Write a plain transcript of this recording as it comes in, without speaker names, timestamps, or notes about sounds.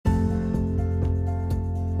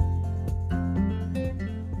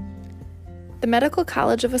The Medical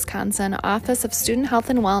College of Wisconsin Office of Student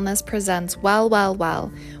Health and Wellness presents Well, Well,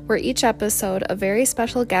 Well, where each episode a very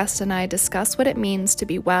special guest and I discuss what it means to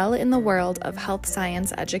be well in the world of health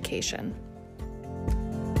science education.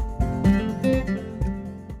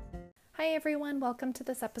 Hi everyone, welcome to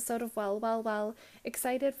this episode of Well, Well, Well.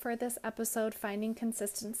 Excited for this episode, Finding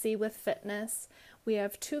Consistency with Fitness. We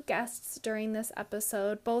have two guests during this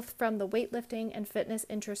episode, both from the weightlifting and fitness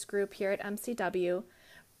interest group here at MCW.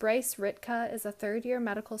 Bryce Ritka is a third-year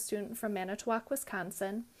medical student from Manitowoc,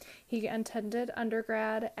 Wisconsin. He attended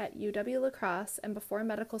undergrad at UW-La Crosse, and before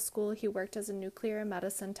medical school, he worked as a nuclear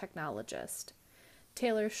medicine technologist.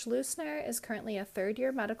 Taylor Schleusner is currently a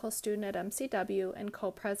third-year medical student at MCW and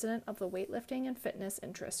co-president of the weightlifting and fitness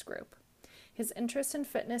interest group. His interest in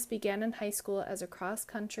fitness began in high school as a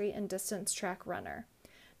cross-country and distance track runner.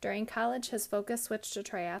 During college, his focus switched to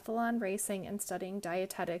triathlon racing and studying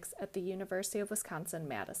dietetics at the University of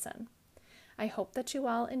Wisconsin-Madison. I hope that you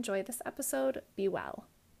all enjoy this episode. Be well.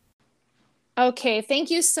 Okay, thank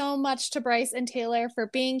you so much to Bryce and Taylor for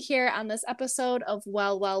being here on this episode of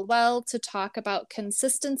Well, Well, Well to talk about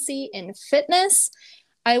consistency in fitness.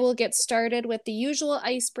 I will get started with the usual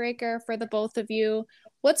icebreaker for the both of you.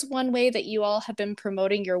 What's one way that you all have been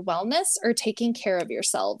promoting your wellness or taking care of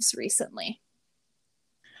yourselves recently?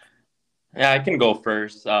 Yeah, I can go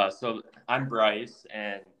first. So I'm Bryce,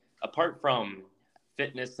 and apart from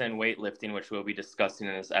fitness and weightlifting, which we'll be discussing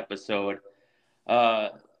in this episode,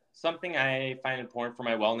 something I find important for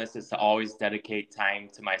my wellness is to always dedicate time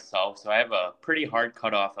to myself. So I have a pretty hard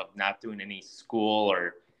cutoff of not doing any school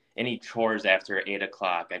or any chores after 8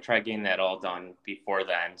 o'clock. I try getting that all done before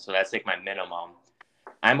then, so that's like my minimum.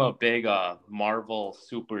 I'm a big Marvel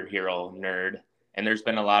superhero nerd. And there's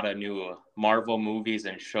been a lot of new Marvel movies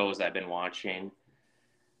and shows I've been watching,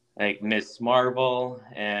 like Miss Marvel,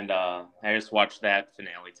 and I just watched that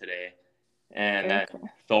finale today. And then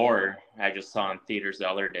Thor, I just saw in theaters the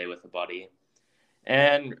other day with a buddy.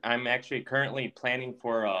 And I'm actually currently planning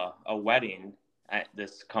for a wedding at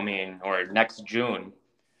this coming or next June.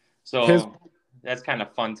 So that's kind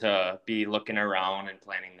of fun to be looking around and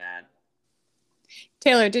planning that.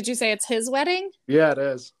 Taylor, did you say it's his wedding? Yeah, it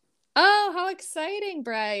is. Oh, how exciting,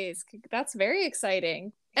 Bryce. That's very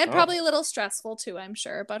exciting. And probably a little stressful too, I'm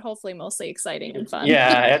sure, but hopefully mostly exciting and fun. Yeah,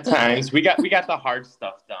 at times. We got the hard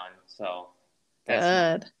stuff done, so that's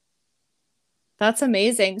good. Nice. That's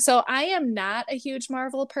amazing. So I am not a huge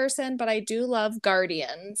Marvel person, but I do love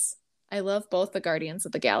Guardians. I love both the Guardians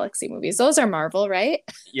of the Galaxy movies. Those are Marvel, right?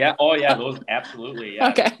 Yeah. Oh, yeah. Those absolutely. Yeah.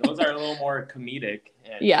 Okay. Those are a little more comedic.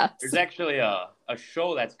 And yeah. There's actually a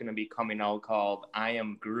show that's going to be coming out called I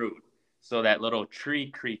Am Groot. So that little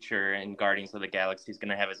tree creature in Guardians of the Galaxy is going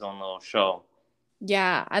to have his own little show.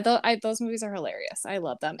 Yeah. Those movies are hilarious. I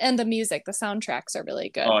love them. And the music, the soundtracks are really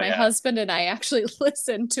good. My husband and I actually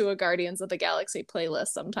listen to a Guardians of the Galaxy playlist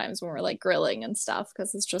sometimes when we're like grilling and stuff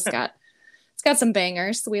because it's just got some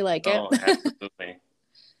bangers. So we like it. Oh, absolutely.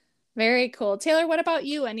 Very cool. Taylor, what about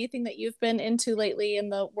you? Anything that you've been into lately in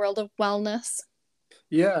the world of wellness?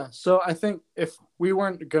 Yeah, so I think if we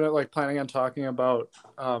weren't gonna planning on talking about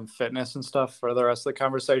fitness and stuff for the rest of the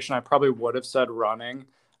conversation, I probably would have said running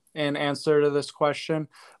in answer to this question.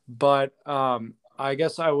 But I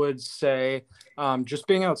guess I would say just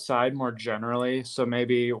being outside more generally. So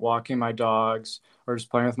maybe walking my dogs or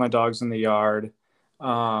just playing with my dogs in the yard.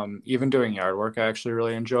 Even doing yard work, I actually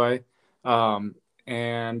really enjoy.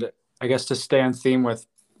 And I guess to stay on theme with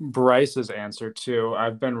Bryce's answer too,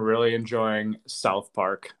 I've been really enjoying South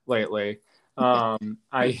Park lately.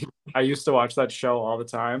 I used to watch that show all the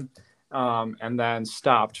time, and then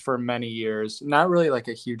stopped for many years. Not really like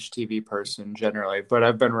a huge TV person generally, but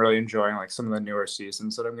I've been really enjoying like some of the newer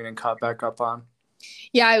seasons that I'm getting caught back up on.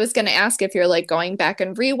 Yeah, I was going to ask if you're like going back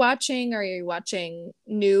and rewatching, or are you watching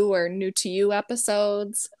new or new to you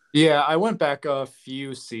episodes? Yeah, I went back a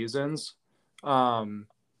few seasons.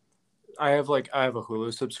 I have a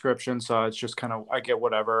Hulu subscription, so it's just kind of I get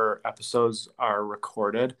whatever episodes are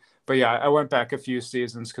recorded. But yeah, I went back a few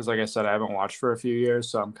seasons because, like I said, I haven't watched for a few years,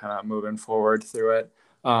 so I'm kind of moving forward through it.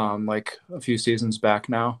 Like a few seasons back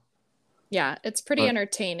now. Yeah, it's pretty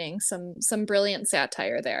entertaining. Some brilliant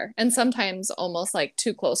satire there, and sometimes almost like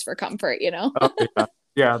too close for comfort, you know? Oh, yeah.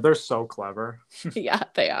 Yeah, they're so clever. Yeah,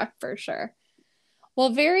 they are for sure.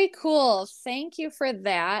 Well, very cool. Thank you for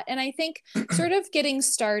that. And I think sort of getting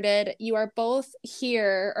started, you are both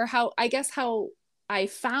here, or how I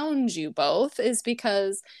found you both is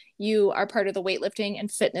because you are part of the weightlifting and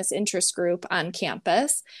fitness interest group on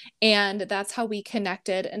campus, and that's how we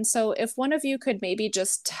connected. And so if one of you could maybe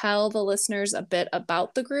just tell the listeners a bit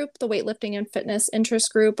about the group, the weightlifting and fitness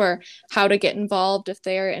interest group, or how to get involved if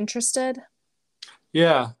they are interested.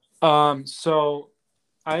 Yeah. So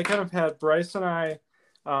I kind of had Bryce and I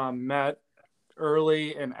met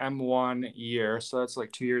early in M1 year. So that's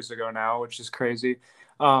like 2 years ago now, which is crazy.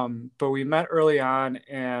 But we met early on,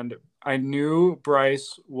 and I knew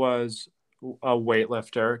Bryce was a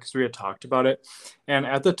weightlifter because we had talked about it. And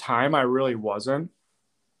at the time, I really wasn't.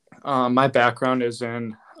 My background is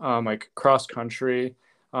in like cross country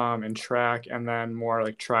and track, and then more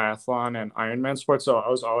like triathlon and Ironman sports. So I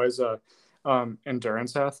was always a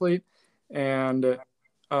endurance athlete, and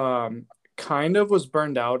kind of was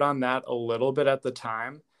burned out on that a little bit at the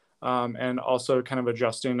time, and also kind of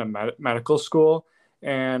adjusting to medical school.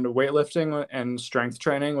 And weightlifting and strength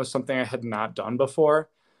training was something I had not done before.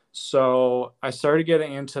 So I started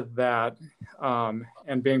getting into that,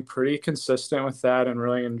 and being pretty consistent with that and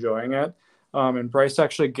really enjoying it. And Bryce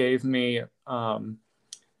actually gave me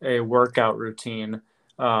a workout routine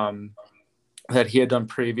um, that he had done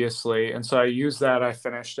previously. And so I used that, I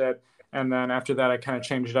finished it. And then after that, I kind of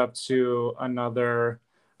changed it up to another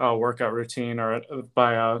workout routine or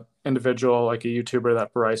by a individual, like a YouTuber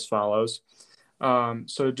that Bryce follows.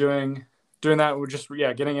 So doing that, we're just,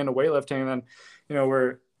 yeah, getting into weightlifting. And then,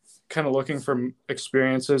 we're kind of looking for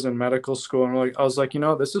experiences in medical school. And I was like,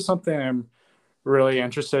 this is something I'm really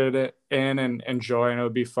interested in and enjoy, and it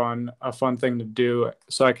would be a fun thing to do.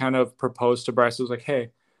 So I kind of proposed to Bryce. I was like, hey,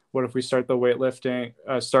 what if we start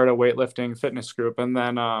start a weightlifting fitness group? And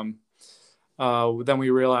then we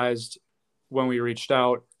realized when we reached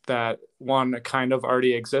out that one kind of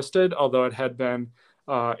already existed, although it had been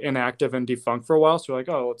inactive and defunct for a while. So we're like,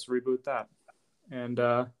 oh, let's reboot that. And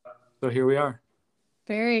so here we are.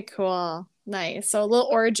 Very cool. Nice. So a little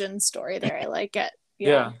origin story there. I like it.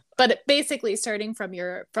 Yeah. But basically starting from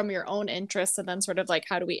your own interests, and then sort of like,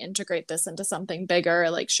 how do we integrate this into something bigger,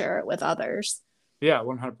 like share it with others? Yeah,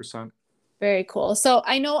 100%. Very cool. So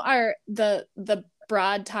I know the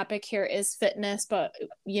broad topic here is fitness, but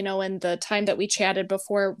in the time that we chatted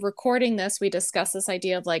before recording this, we discussed this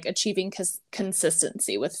idea of like achieving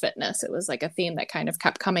consistency with fitness. It was like a theme that kind of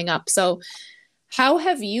kept coming up. So how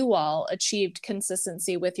have you all achieved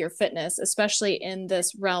consistency with your fitness, especially in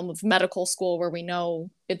this realm of medical school where we know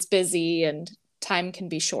it's busy and time can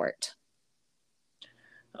be short?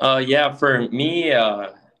 Yeah, for me,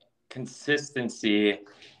 consistency.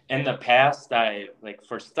 In the past, I like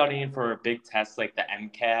for studying for a big test like the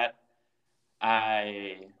MCAT,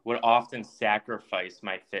 I would often sacrifice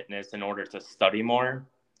my fitness in order to study more.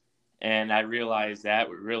 And I realized that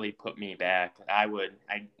would really put me back. I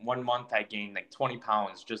 1 month I gained like 20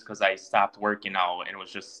 pounds just because I stopped working out and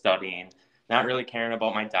was just studying, not really caring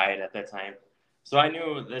about my diet at that time. So I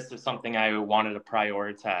knew this is something I wanted to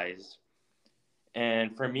prioritize.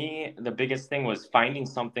 And for me, the biggest thing was finding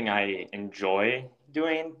something I enjoy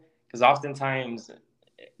doing, because oftentimes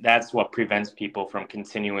that's what prevents people from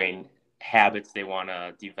continuing habits they want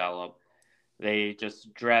to develop. They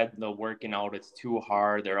just dread the working out. It's too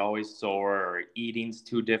hard. They're always sore, or eating's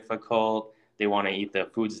too difficult. They want to eat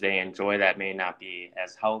the foods they enjoy that may not be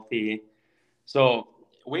as healthy. So,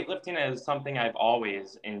 weightlifting is something I've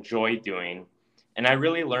always enjoyed doing. And I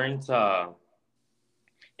really learned to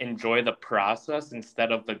enjoy the process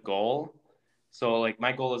instead of the goal. So, like,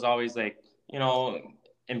 my goal is always like, you know,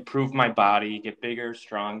 improve my body, get bigger,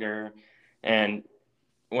 stronger. And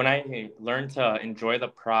when I learn to enjoy the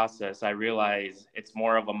process, I realize it's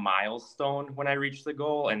more of a milestone when I reach the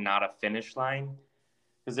goal and not a finish line.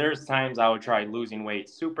 Because there's times I would try losing weight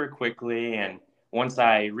super quickly, and once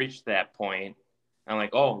I reached that point, I'm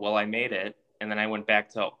like, oh, well, I made it. And then I went back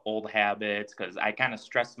to old habits because I kind of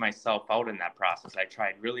stressed myself out in that process. I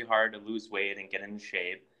tried really hard to lose weight and get in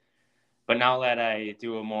shape. But now that I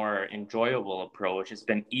do a more enjoyable approach, it's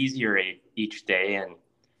been easier each day. And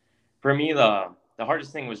for me, the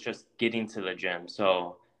hardest thing was just getting to the gym.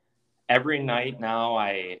 So every night now,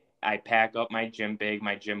 I pack up my gym bag,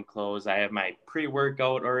 my gym clothes. I have my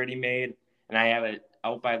pre-workout already made, and I have it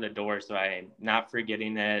out by the door, so I'm not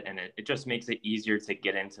forgetting it. And it just makes it easier to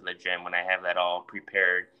get into the gym when I have that all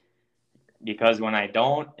prepared. Because when I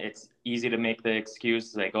don't, it's easy to make the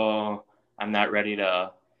excuse like, oh, I'm not ready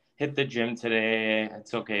to hit the gym today.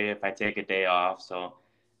 It's okay if I take a day off. So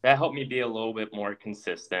that helped me be a little bit more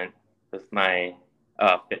consistent with my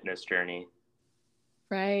fitness journey.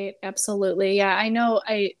 Right, absolutely. Yeah, I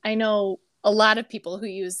know a lot of people who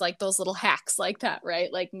use like those little hacks like that,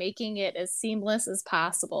 right? Like making it as seamless as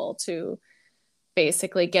possible to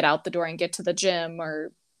basically get out the door and get to the gym,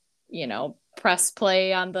 or press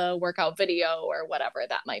play on the workout video or whatever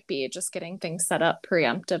that might be, just getting things set up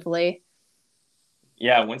preemptively.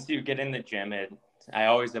 Yeah, once you get in the gym, I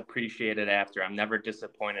always appreciate it after. I'm never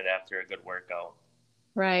disappointed after a good workout.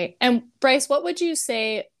 Right. And Bryce, what would you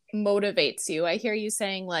say motivates you? I hear you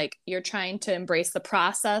saying like you're trying to embrace the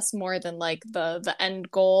process more than like the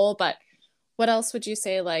end goal, but what else would you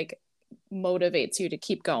say like motivates you to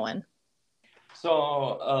keep going? So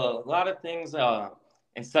a lot of things,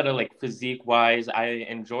 instead of like physique wise, I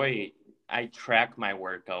track my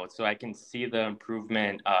workout so I can see the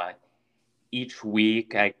improvement each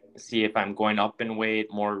week. I see if I'm going up in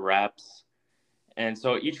weight, more reps. And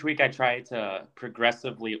so each week I try to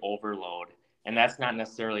progressively overload. And that's not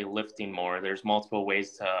necessarily lifting more. There's multiple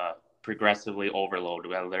ways to progressively overload,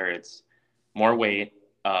 whether it's more weight,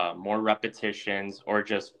 more repetitions, or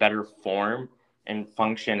just better form and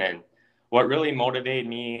function. And what really motivated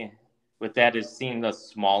me with that is seeing the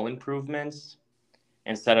small improvements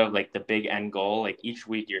instead of like the big end goal. Like each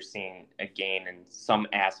week you're seeing a gain in some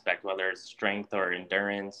aspect, whether it's strength or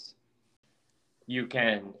endurance. You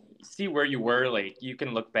can see where you were, like you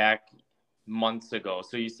can look back months ago,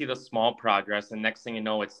 so you see the small progress, and next thing you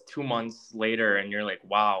know it's 2 months later and you're like,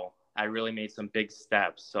 wow, I really made some big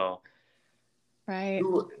steps. So Right.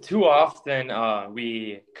 too often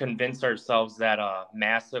we convince ourselves that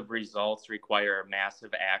massive results require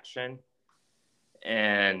massive action,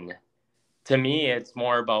 and to me it's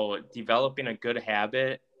more about developing a good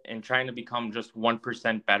habit and trying to become just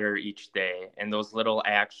 1% better each day. And those little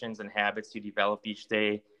actions and habits you develop each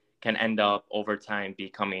day can end up over time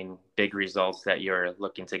becoming big results that you're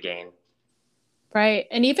looking to gain. Right.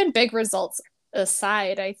 And even big results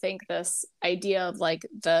aside, I think this idea of like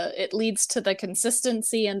it leads to the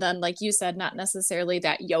consistency and then like you said, not necessarily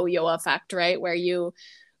that yo-yo effect, right? Where you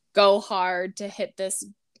go hard to hit this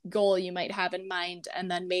goal you might have in mind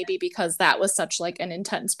and then maybe because that was such like an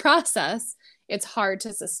intense process, it's hard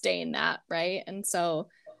to sustain that, right? And so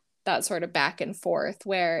that sort of back and forth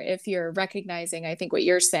where if you're recognizing, I think what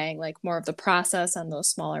you're saying, like more of the process and those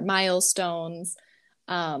smaller milestones,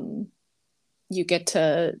 um, you get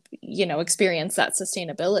to, experience that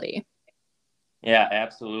sustainability. Yeah,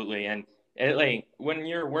 absolutely. And like when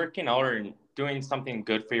you're working out or doing something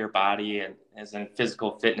good for your body, and as in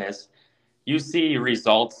physical fitness, you see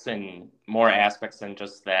results in more aspects than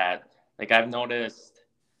just that. Like I've noticed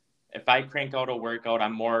if I crank out a workout,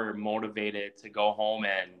 I'm more motivated to go home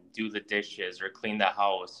and do the dishes or clean the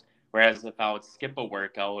house. Whereas if I would skip a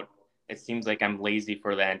workout, it seems like I'm lazy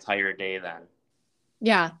for the entire day then.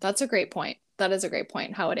 Yeah, that's a great point. That is a great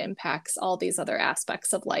point, how it impacts all these other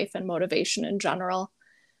aspects of life and motivation in general.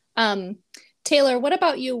 Um, Taylor, what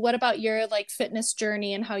about you? What about your like fitness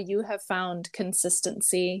journey and how you have found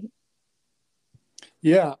consistency?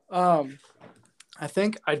 Yeah. I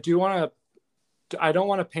think I don't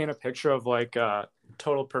want to paint a picture of like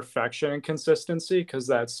total perfection and consistency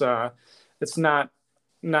because it's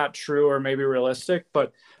not true or maybe realistic,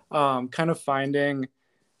 but kind of finding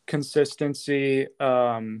consistency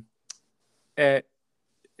at,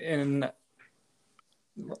 in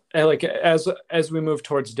like as we move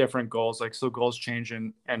towards different goals, like so goals change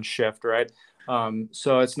and shift, right?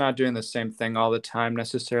 So it's not doing the same thing all the time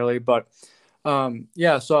necessarily, but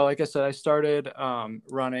yeah. So like I said, I started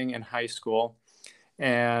running in high school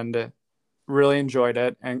and really enjoyed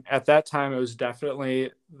it. And at that time, it was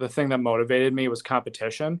definitely the thing that motivated me was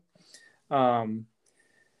competition. Um,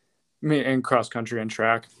 Me in cross country and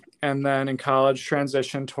track. And then in college,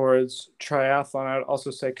 transitioned towards triathlon. I'd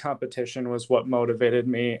also say competition was what motivated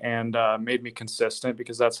me and made me consistent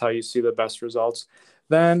because that's how you see the best results.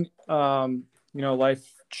 Then,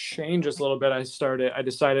 life changes a little bit. I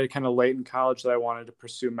decided kind of late in college that I wanted to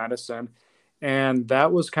pursue medicine. And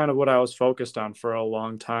that was kind of what I was focused on for a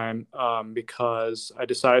long time because I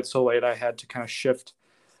decided so late I had to kind of shift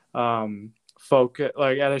focus,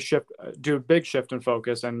 like at a shift, do a big shift in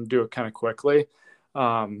focus and do it kind of quickly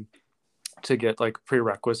um, to get like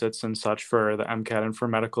prerequisites and such for the MCAT and for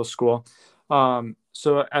medical school.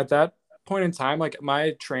 So at that point in time, like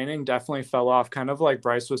my training definitely fell off, kind of like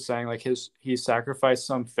Bryce was saying, like he sacrificed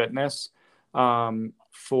some fitness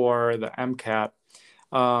for the MCAT.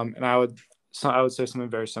 And I would say something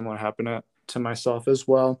very similar happened to myself as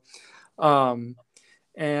well. Um,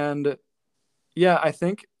 and yeah, I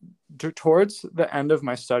think towards the end of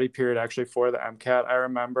my study period, actually for the MCAT, I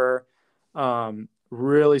remember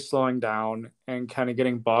really slowing down and kind of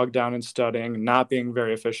getting bogged down in studying, not being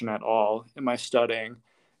very efficient at all in my studying.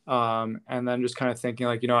 And then just kind of thinking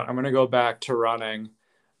like, you know what, I'm going to go back to running.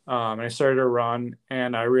 And I started to run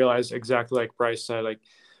and I realized exactly like Bryce said, like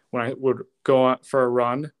when I would go out for a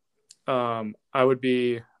run, I would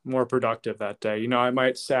be more productive that day. You know, I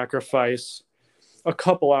might sacrifice a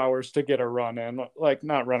couple hours to get a run in, like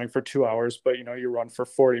not running for 2 hours, but you run for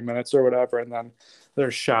 40 minutes or whatever. And then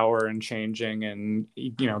there's shower and changing and,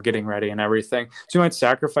 getting ready and everything. So you might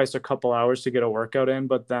sacrifice a couple hours to get a workout in,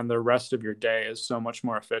 but then the rest of your day is so much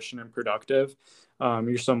more efficient and productive.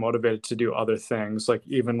 You're so motivated to do other things, like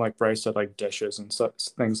even like Bryce said, like dishes and such,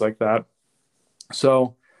 things like that.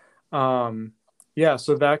 So, yeah,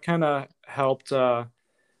 so that kind of helped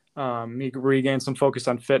me regain some focus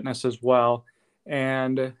on fitness as well.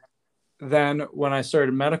 And then when I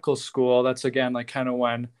started medical school, that's again like kind of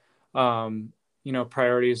when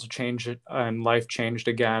priorities changed and life changed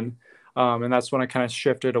again. And that's when I kind of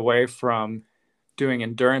shifted away from doing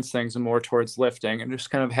endurance things and more towards lifting, and just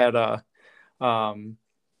kind of had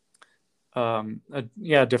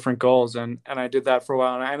different goals. And I did that for a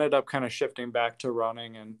while, and I ended up kind of shifting back to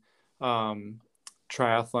running and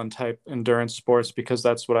triathlon type endurance sports, because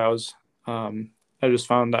that's what I just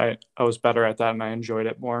found I was better at that, and I enjoyed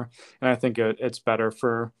it more. And I think it's better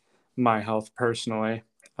for my health personally.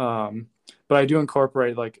 But I do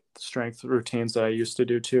incorporate like strength routines that I used to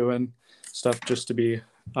do too, and stuff, just to be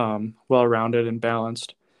well-rounded and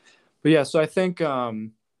balanced. But yeah, so I think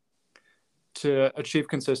to achieve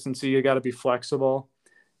consistency, you got to be flexible.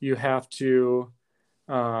 You have to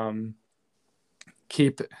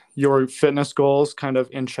keep your fitness goals kind of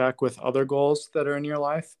in check with other goals that are in your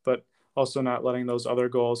life, but also not letting those other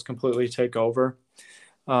goals completely take over.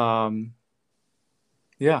 Yeah.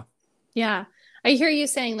 Yeah. I hear you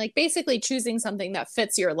saying like basically choosing something that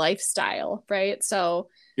fits your lifestyle, right? So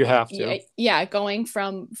You have to. yeah, going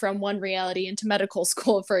from one reality into medical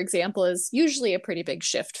school, for example, is usually a pretty big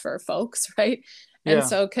shift for folks, right? And Yeah.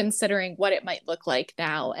 so considering what it might look like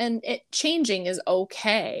now, and it changing is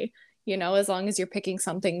okay, as long as you're picking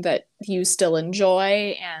something that you still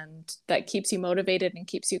enjoy and that keeps you motivated and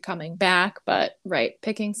keeps you coming back. But right,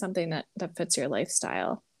 picking something that fits your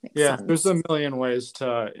lifestyle makes Yeah, there's sense. a million ways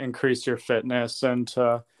to increase your fitness and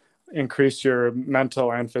to increase your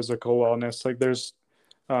mental and physical wellness. Like there's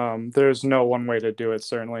no one way to do it,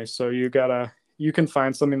 certainly. So you can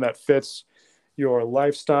find something that fits your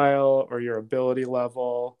lifestyle or your ability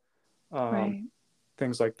level, Right.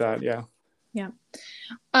 things like that. Yeah. Yeah.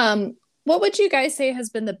 What would you guys say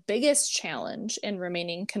has been the biggest challenge in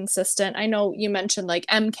remaining consistent? I know you mentioned like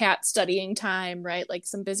MCAT studying time, right? Like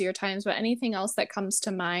some busier times, but anything else that comes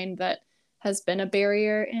to mind that has been a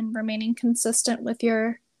barrier in remaining consistent with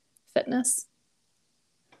your fitness?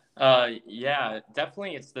 Yeah,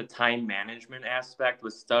 definitely it's the time management aspect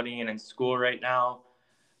with studying and school right now,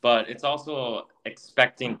 but it's also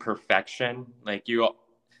expecting perfection.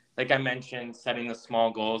 Like I mentioned, setting the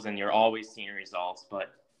small goals and you're always seeing results,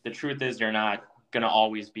 but the truth is you're not going to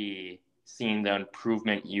always be seeing the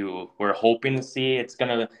improvement you were hoping to see. There's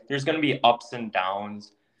going to be ups and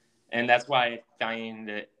downs. And that's why I find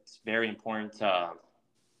it's very important to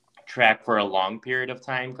track for a long period of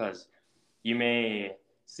time, because you may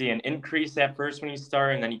see an increase at first when you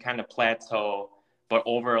start and then you kind of plateau, but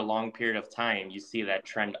over a long period of time you see that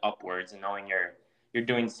trend upwards and knowing you're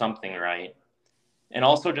doing something right. And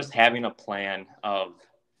also just having a plan of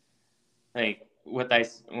like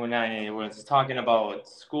when I was talking about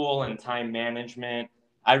school and time management,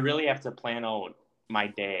 I really have to plan out my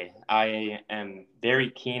day. I am very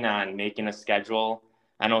keen on making a schedule.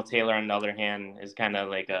 I know Taylor, on the other hand, is kind of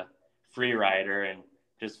like a free rider and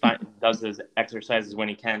does his exercises when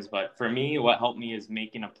he can. But for me, what helped me is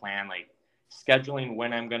making a plan, like scheduling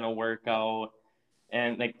when I'm gonna work out.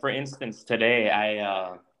 And like for instance, today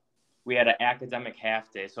we had an academic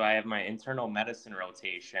half day, so I have my internal medicine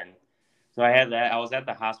rotation. So I had that. I was at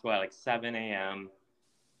the hospital at like 7 a.m.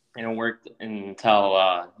 and it worked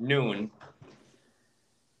until noon.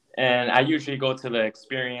 And I usually go to the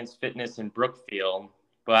Experience Fitness in Brookfield,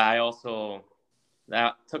 but I also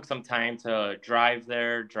that took some time to drive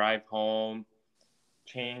there, drive home,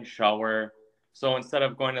 change, shower. So instead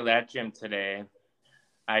of going to that gym today,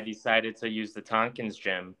 I decided to use the Tompkins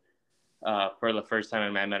gym for the first time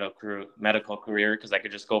in my medical career, because I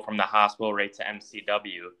could just go from the hospital right to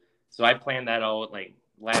MCW. So I planned that out like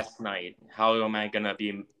last night. How am I going to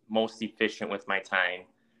be most efficient with my time?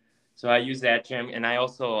 So I used that gym, and I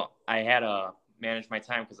had to manage my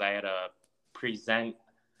time because I had to present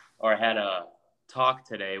or had a talk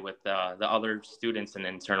today with the other students in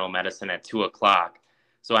internal medicine at 2 o'clock.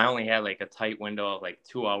 So I only had like a tight window of like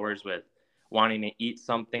 2 hours with wanting to eat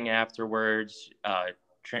something afterwards,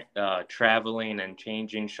 traveling and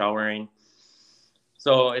changing, showering.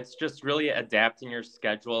 So it's just really adapting your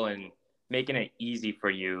schedule and making it easy for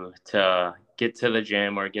you to get to the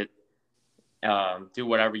gym or do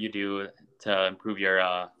whatever you do to improve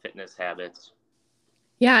your fitness habits.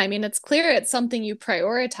 Yeah, I mean, it's clear it's something you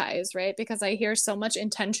prioritize, right? Because I hear so much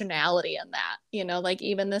intentionality in that, like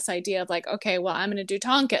even this idea of like, okay, well, I'm going to do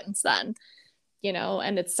Tonkins then,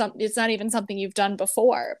 and it's not even something you've done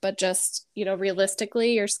before, but just,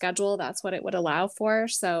 realistically, your schedule, that's what it would allow for.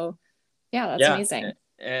 So, yeah, that's Yeah, amazing.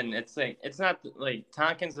 and it's like it's not like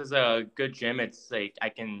Tompkins is a good gym. It's like I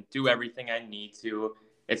can do everything I need to.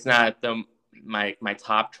 It's not my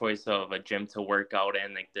top choice of a gym to work out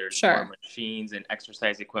in. Like there's more Sure. machines and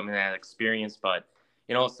exercise equipment and experience, but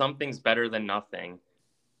something's better than nothing.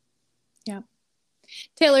 Yeah.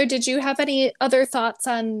 Taylor, did you have any other thoughts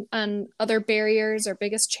on other barriers or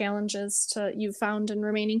biggest challenges to you found in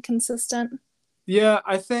remaining consistent? Yeah,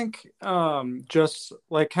 I think just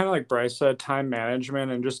like kind of like Bryce said, time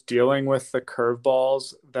management and just dealing with the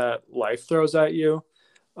curveballs that life throws at you.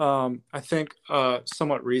 I think a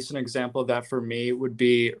somewhat recent example of that for me would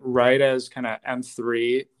be right as kind of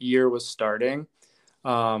M3 year was starting.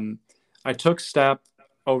 Um, I took STEP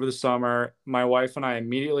over the summer. My wife and I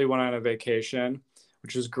immediately went on a vacation,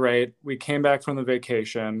 which was great. We came back from the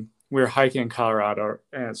vacation. We were hiking in Colorado,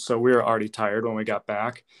 and so we were already tired when we got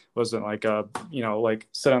back. It wasn't like a, like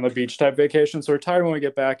sit on the beach type vacation. So we're tired when we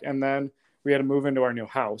get back, and then we had to move into our new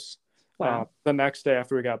house Wow. the next day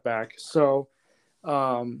after we got back. So,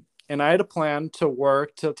 and I had a plan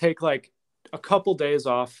to take like a couple days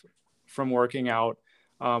off from working out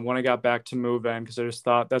when I got back to move in because I just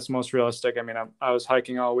thought that's most realistic. I mean, I was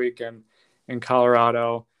hiking all week in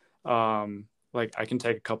Colorado. Like I can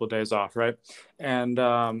take a couple of days off, right? And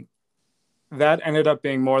that ended up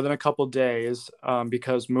being more than a couple of days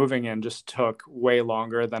because moving in just took way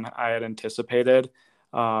longer than I had anticipated.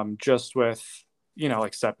 Just with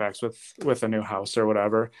like setbacks with a new house or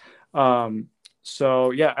whatever.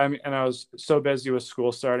 So yeah, I mean, and I was so busy with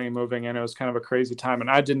school starting and moving in, it was kind of a crazy time, and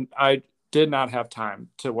I did not have time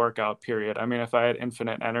to work out. Period. I mean, if I had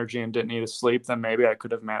infinite energy and didn't need to sleep, then maybe I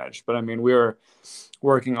could have managed. But I mean, we were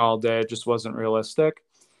working all day; it just wasn't realistic.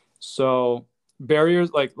 So barriers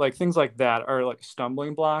like things like that are like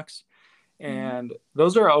stumbling blocks, Mm-hmm. and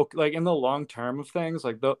those are like in the long term of things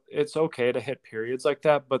like it's okay to hit periods like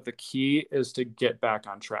that, but the key is to get back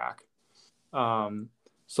on track. um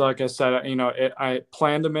so like I said, I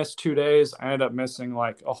planned to miss 2 days. I ended up missing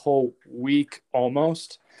like a whole week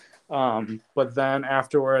almost. But then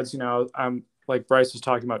afterwards, I'm like Bryce was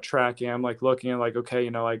talking about tracking. I'm like looking at like, okay,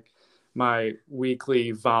 like my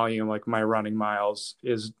weekly volume, like my running miles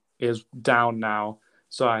is down now.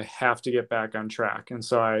 So I have to get back on track. And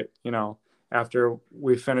so after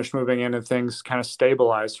we finished moving in and things kind of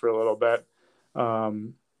stabilized for a little bit,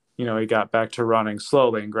 we got back to running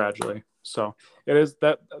slowly and gradually. So it is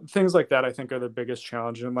that things like that I think are the biggest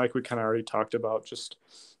challenge. And like we kind of already talked about, just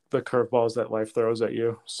the curveballs that life throws at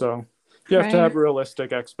you. So you have to Right. have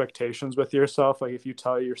realistic expectations with yourself. Like if you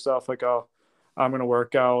tell yourself like, oh, I'm going to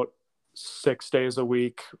work out 6 days a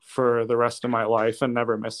week for the rest of my life and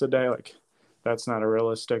never miss a day, like that's not a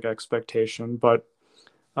realistic expectation. But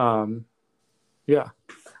um, yeah.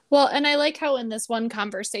 Well, and I like how in this one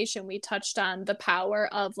conversation we touched on the power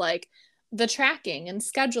of like the tracking and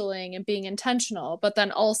scheduling and being intentional, but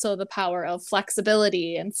then also the power of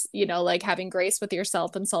flexibility and, like having grace with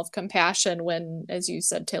yourself and self compassion when, as you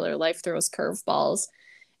said, Taylor, life throws curveballs.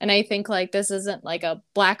 And I think like this isn't like a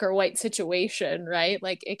black or white situation, right?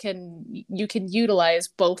 Like you can utilize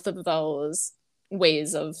both of those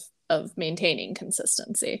ways of maintaining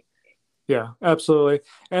consistency. Yeah, absolutely.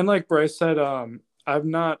 And like Bryce said, I've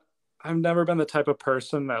never been the type of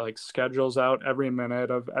person that like schedules out every minute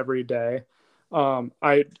of every day.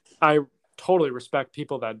 I totally respect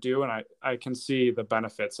people that do, and I can see the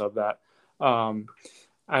benefits of that. Um,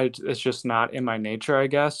 it's just not in my nature, I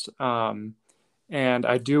guess. And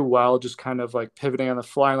I do well just kind of like pivoting on the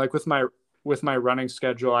fly. Like with my running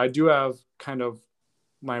schedule, I do have kind of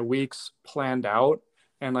my weeks planned out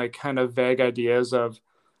and like kind of vague ideas of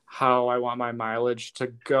how I want my mileage to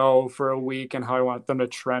go for a week and how I want them to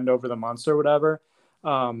trend over the months or whatever.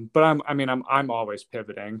 But I'm always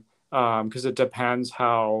pivoting because it depends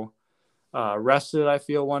how rested I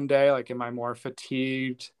feel one day. Like, am I more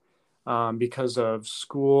fatigued because of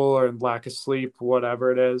school or lack of sleep,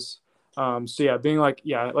 whatever it is. So yeah, being like,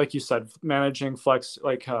 yeah, like you said, managing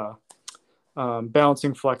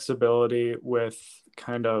balancing flexibility with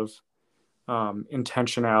kind of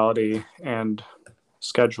intentionality and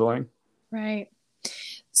scheduling. Right.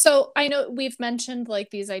 So I know we've mentioned like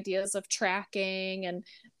these ideas of tracking and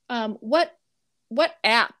what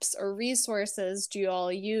apps or resources do you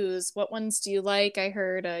all use? What ones do you like? I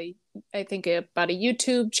think about a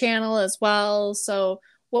YouTube channel as well. So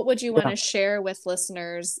what would you want Yeah. to share with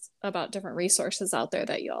listeners about different resources out there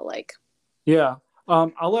that you all like? Yeah.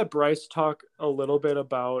 I'll let Bryce talk a little bit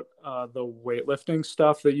about the weightlifting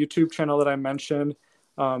stuff. The YouTube channel that I mentioned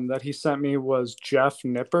that he sent me was Jeff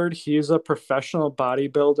Nippard. He's a professional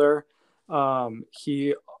bodybuilder.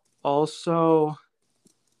 He also,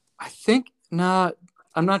 I think,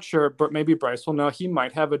 I'm not sure, but maybe Bryce will know. He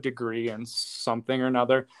might have a degree in something or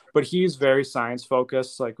another, but he's very science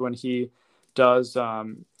focused. Like when he does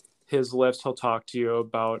his lifts, he'll talk to you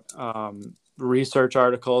about research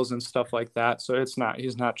articles and stuff like that. So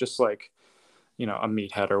he's not just like, a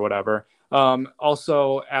meathead or whatever.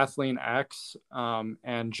 Also Athlean X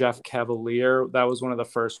and Jeff Cavalier. That was one of the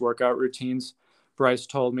first workout routines Bryce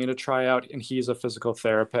told me to try out. And he's a physical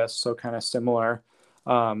therapist. So kind of similar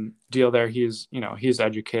deal there. He's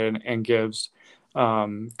educated and gives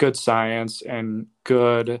good science and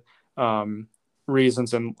good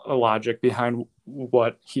reasons and logic behind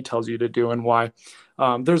what he tells you to do and why.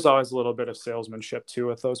 There's always a little bit of salesmanship too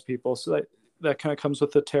with those people. So that kind of comes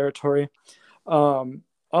with the territory.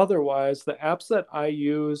 Otherwise, the apps that I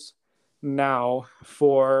use now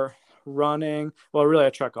for running, well, really I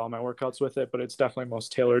track all my workouts with it, but it's definitely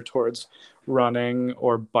most tailored towards running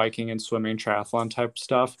or biking and swimming, triathlon type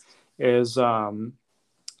stuff, is Garmin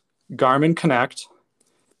Connect,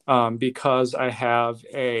 because I have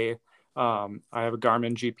a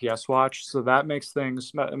Garmin GPS watch, so that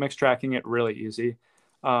makes tracking it really easy.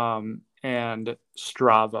 And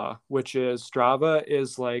Strava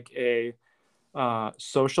is like a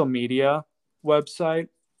social media website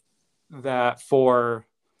that for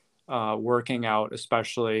working out,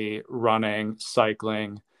 especially running,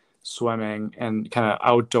 cycling, swimming, and kind of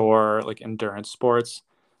outdoor like endurance sports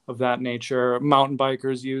of that nature. Mountain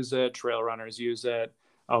bikers use it, trail runners use it,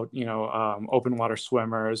 open water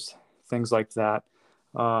swimmers, things like that.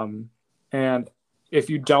 And if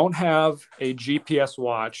you don't have a GPS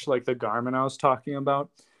watch like the Garmin I was talking about,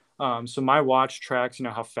 so my watch tracks,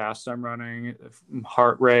 how fast I'm running,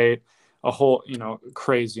 heart rate, a whole,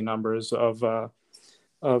 crazy numbers of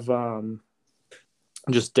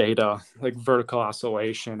just data like vertical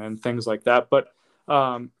oscillation and things like that. But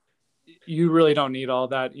you really don't need all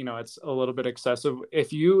that. It's a little bit excessive.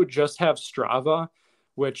 If you just have Strava,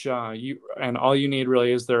 which all you need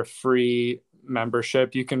really is their free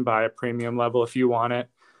membership. You can buy a premium level if you want it.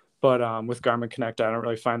 But with Garmin Connect, I don't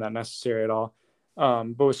really find that necessary at all.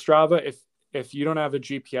 But with Strava, if you don't have a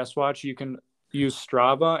GPS watch, you can use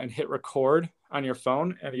Strava and hit record on your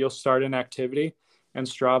phone, and you'll start an activity. And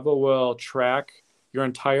Strava will track your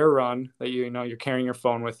entire run that you're carrying your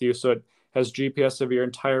phone with you. So it has GPS of your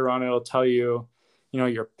entire run. It'll tell you,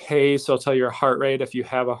 your pace. It'll tell you your heart rate if you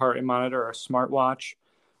have a heart rate monitor or a smartwatch.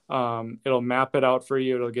 It'll map it out for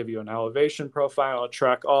you. It'll give you an elevation profile. It'll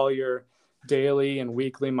track all your daily and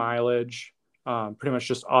weekly mileage, pretty much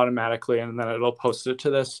just automatically. And then it'll post it to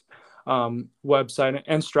this website.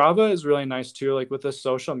 And Strava is really nice too, like with the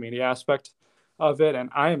social media aspect of it. And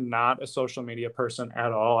I am not a social media person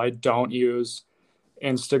at all. I don't use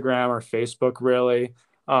Instagram or Facebook really,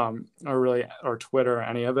 or Twitter or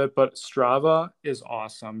any of it. But Strava is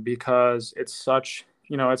awesome because it's such,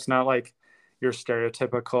 it's not like your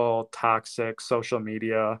stereotypical toxic social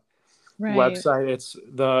media website.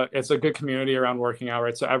 It's a good community around working out,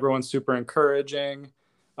 right? So everyone's super encouraging.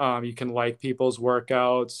 You can like people's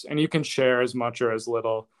workouts, and you can share as much or as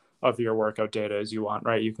little of your workout data as you want,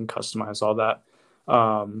 right? You can customize all that.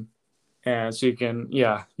 And so you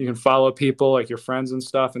can follow people like your friends and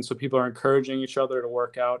stuff. And so people are encouraging each other to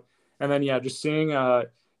work out. And then, just seeing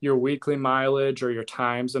your weekly mileage or your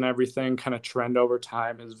times and everything kind of trend over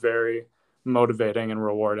time is very motivating and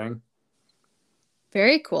rewarding.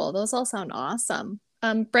 Very cool. Those all sound awesome.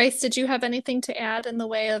 Bryce, did you have anything to add in the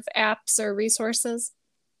way of apps or resources?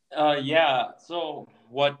 Yeah. So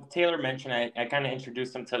what Taylor mentioned, I kind of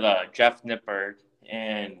introduced him to the Jeff Nippard,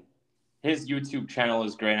 and his YouTube channel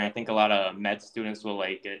is great. And I think a lot of med students will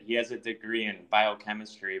like it. He has a degree in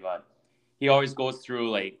biochemistry, but he always goes through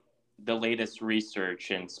like the latest research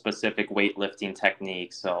and specific weightlifting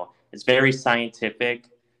techniques. So it's very scientific.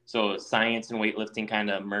 So science and weightlifting kind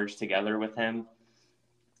of merge together with him.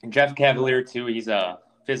 And Jeff Cavalier too. He's a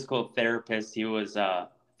physical therapist. He was a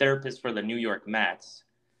therapist for the New York Mets.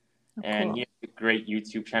 And Cool. he has a great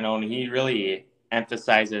YouTube channel, and he really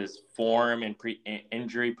emphasizes form and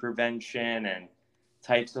injury prevention and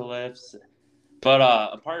types of lifts. But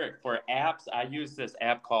apart for apps, I use this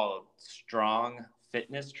app called Strong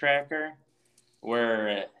Fitness Tracker,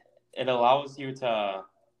 where it allows you to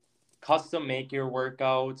custom make your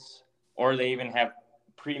workouts, or they even have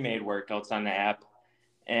pre-made workouts on the app,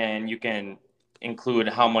 and you can include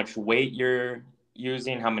how much weight you're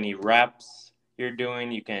using, how many reps you're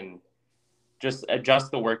doing. You can just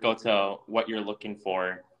adjust the workout to what you're looking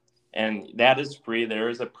for. And that is free. There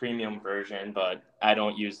is a premium version, but I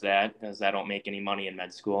don't use that because I don't make any money in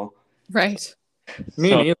med school. Right.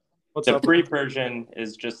 Me neither. What's the up? free version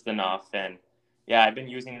is just enough. And yeah, I've been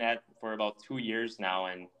using that for about 2 years now.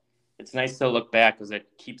 And it's nice to look back because it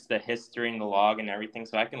keeps the history and the log and everything.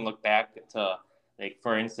 So I can look back to, like,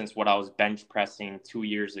 for instance, what I was bench pressing 2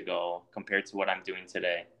 years ago compared to what I'm doing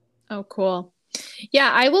today. Oh, cool.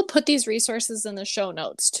 Yeah, I will put these resources in the show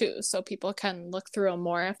notes too, so people can look through them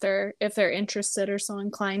more if they're interested or so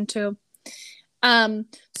inclined to.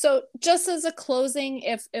 So just as a closing,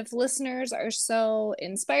 if listeners are so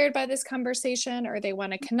inspired by this conversation, or they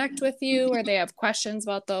want to connect with you, or they have questions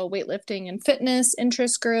about the weightlifting and fitness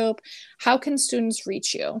interest group, how can students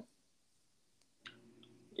reach you?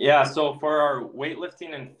 Yeah, so for our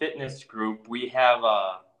weightlifting and fitness group, we have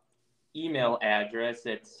a email address.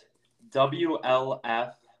 It's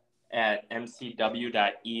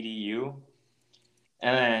wlf@mcw.edu.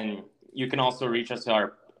 And then you can also reach us at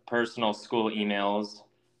our personal school emails,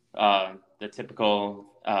 the typical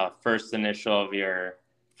first initial of your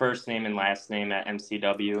first name and last name at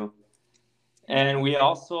MCW. And we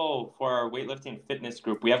also, for our weightlifting fitness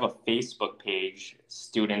group, we have a Facebook page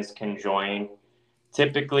students can join.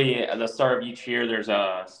 Typically, at the start of each year, there's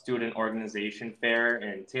a student organization fair,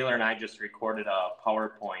 and Taylor and I just recorded a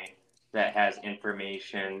PowerPoint that has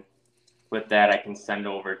information. With that, I can send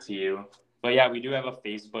over to you. But yeah, we do have a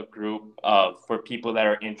Facebook group for people that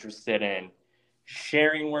are interested in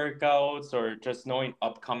sharing workouts or just knowing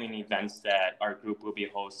upcoming events that our group will be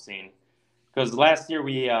hosting. Because last year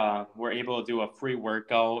we were able to do a free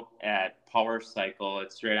workout at Power Cycle.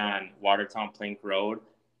 It's right on Watertown Plank Road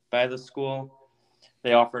by the school.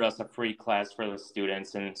 They offered us a free class for the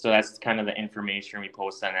students. And so that's kind of the information we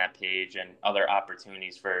post on that page, and other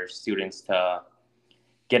opportunities for students to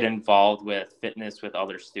get involved with fitness with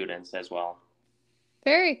other students as well.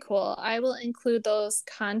 Very cool. I will include those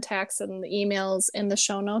contacts and the emails in the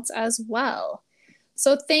show notes as well.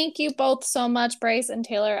 So thank you both so much, Bryce and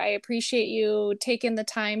Taylor. I appreciate you taking the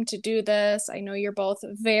time to do this. I know you're both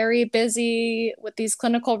very busy with these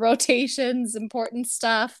clinical rotations, important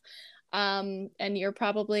stuff. And you're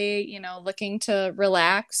probably, looking to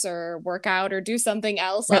relax or work out or do something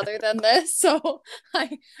else other than this. So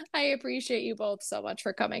I appreciate you both so much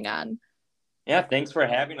for coming on. Yeah, thanks for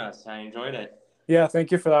having us. I enjoyed it. Yeah,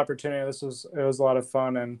 thank you for the opportunity. It was a lot of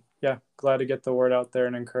fun, and yeah, glad to get the word out there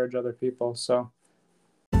and encourage other people. So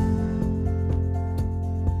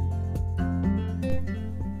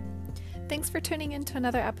thanks for tuning in to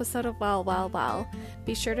another episode of Well, Well, Well.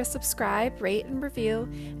 Be sure to subscribe, rate, and review.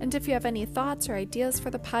 And if you have any thoughts or ideas for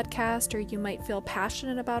the podcast, or you might feel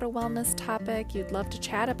passionate about a wellness topic you'd love to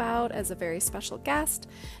chat about as a very special guest,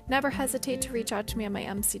 never hesitate to reach out to me on my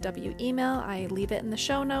MCW email. I leave it in the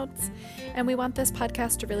show notes. And we want this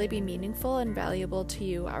podcast to really be meaningful and valuable to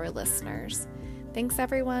you, our listeners. Thanks,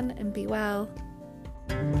 everyone, and be well.